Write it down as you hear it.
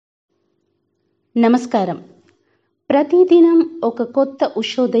నమస్కారం. ప్రతిదినం ఒక కొత్త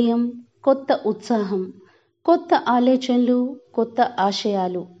ఉషోదయం, కొత్త ఉత్సాహం, కొత్త ఆలోచనలు, కొత్త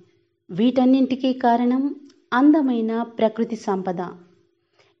ఆశయాలు. వీటన్నింటికీ కారణం అందమైన ప్రకృతి సంపద.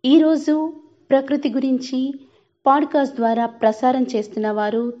 ఈరోజు ప్రకృతి గురించి పాడ్కాస్ట్ ద్వారా ప్రసారం చేస్తున్న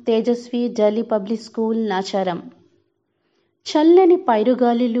వారు తేజస్వి ఢిల్లీ పబ్లిక్ స్కూల్, నాచారం. చల్లని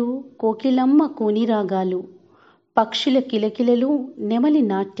పైరుగాలులు, కోకిలమ్మ కూనిరాగాలు, పక్షుల కిలకిలలు, నెమలి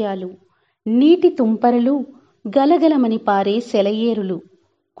నాట్యాలు, నీటి తుంపరలు, గలగలమని పారే సెలయేరులు,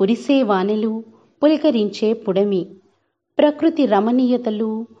 కురిసే వానెలు, పులకరించే పుడమి, ప్రకృతి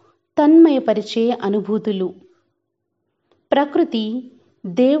రమణీయతలు, తన్మయపరిచే అనుభూతులు. ప్రకృతి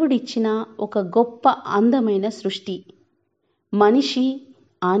దేవుడిచ్చిన ఒక గొప్ప అందమైన సృష్టి. మనిషి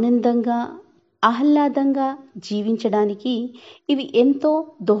ఆనందంగా, ఆహ్లాదంగా జీవించడానికి ఇవి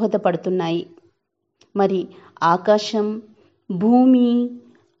ఎంతో దోహదపడుతున్నాయి. మరి ఆకాశం, భూమి,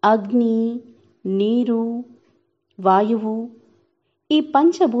 అగ్ని, నీరు, వాయువు, ఈ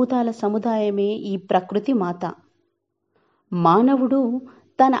పంచభూతాల సముదాయమే ఈ ప్రకృతి మాత. మానవుడు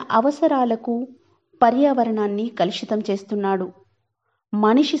తన అవసరాలకు పర్యావరణాన్ని కలుషితం చేస్తున్నాడు.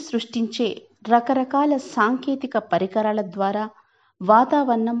 మనిషి సృష్టించే రకరకాల సాంకేతిక పరికరాల ద్వారా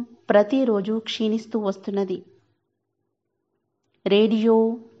వాతావరణం ప్రతిరోజు క్షీణిస్తూ వస్తున్నది.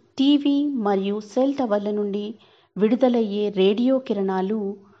 రేడియో, టీవీ మరియు సెల్ టవర్ల నుండి విడుదలయ్యే రేడియో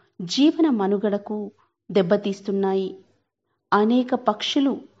కిరణాలు జీవన మనుగడకు దెబ్బతీస్తున్నాయి. అనేక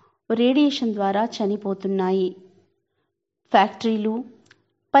పక్షులు రేడియేషన్ ద్వారా చనిపోతున్నాయి. ఫ్యాక్టరీలు,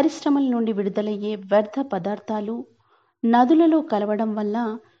 పరిశ్రమల నుండి విడుదలయ్యే వ్యర్థ పదార్థాలు నదులలో కలవడం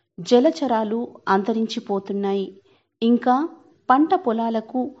వల్ల జలచరాలు అంతరించిపోతున్నాయి. ఇంకా పంట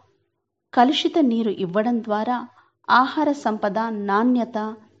పొలాలకు కలుషిత నీరు ఇవ్వడం ద్వారా ఆహార సంపద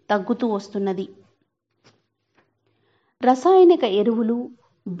నాణ్యత తగ్గుతూ వస్తున్నది. రసాయనిక ఎరువులు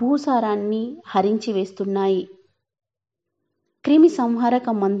భూసారాన్ని హరించి వేస్తున్నాయి. క్రిమి సంహారక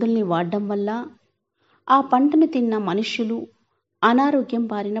మందుల్ని వాడడం వల్ల ఆ పంటను తిన్న మనుష్యులు అనారోగ్యం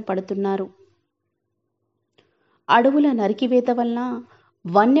బారిన పడుతున్నారు. అడవుల నరికివేత వల్ల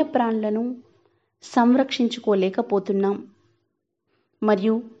వన్యప్రాణులను సంరక్షించుకోలేకపోతున్నాం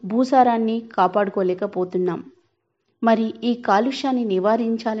మరియు భూసారాన్ని కాపాడుకోలేకపోతున్నాం. మరి ఈ కాలుష్యాన్ని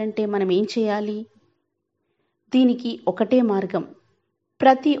నివారించాలంటే మనం ఏం చేయాలి? దీనికి ఒకటే మార్గం.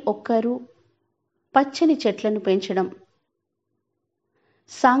 ప్రతి ఒక్కరూ పచ్చని చెట్లను పెంచడం,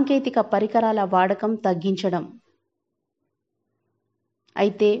 సాంకేతిక పరికరాల వాడకం తగ్గించడం.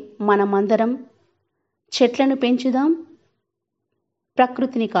 అయితే మనమందరం చెట్లను పెంచుదాం,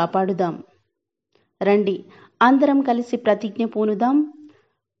 ప్రకృతిని కాపాడుదాం. రండి, అందరం కలిసి ప్రతిజ్ఞ పూనుదాం.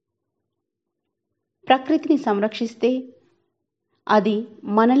 ప్రకృతిని సంరక్షిస్తే అది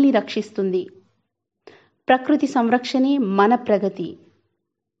మనల్ని రక్షిస్తుంది. ప్రకృతి సంరక్షణే మన ప్రగతి.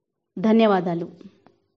 ధన్యవాదాలు.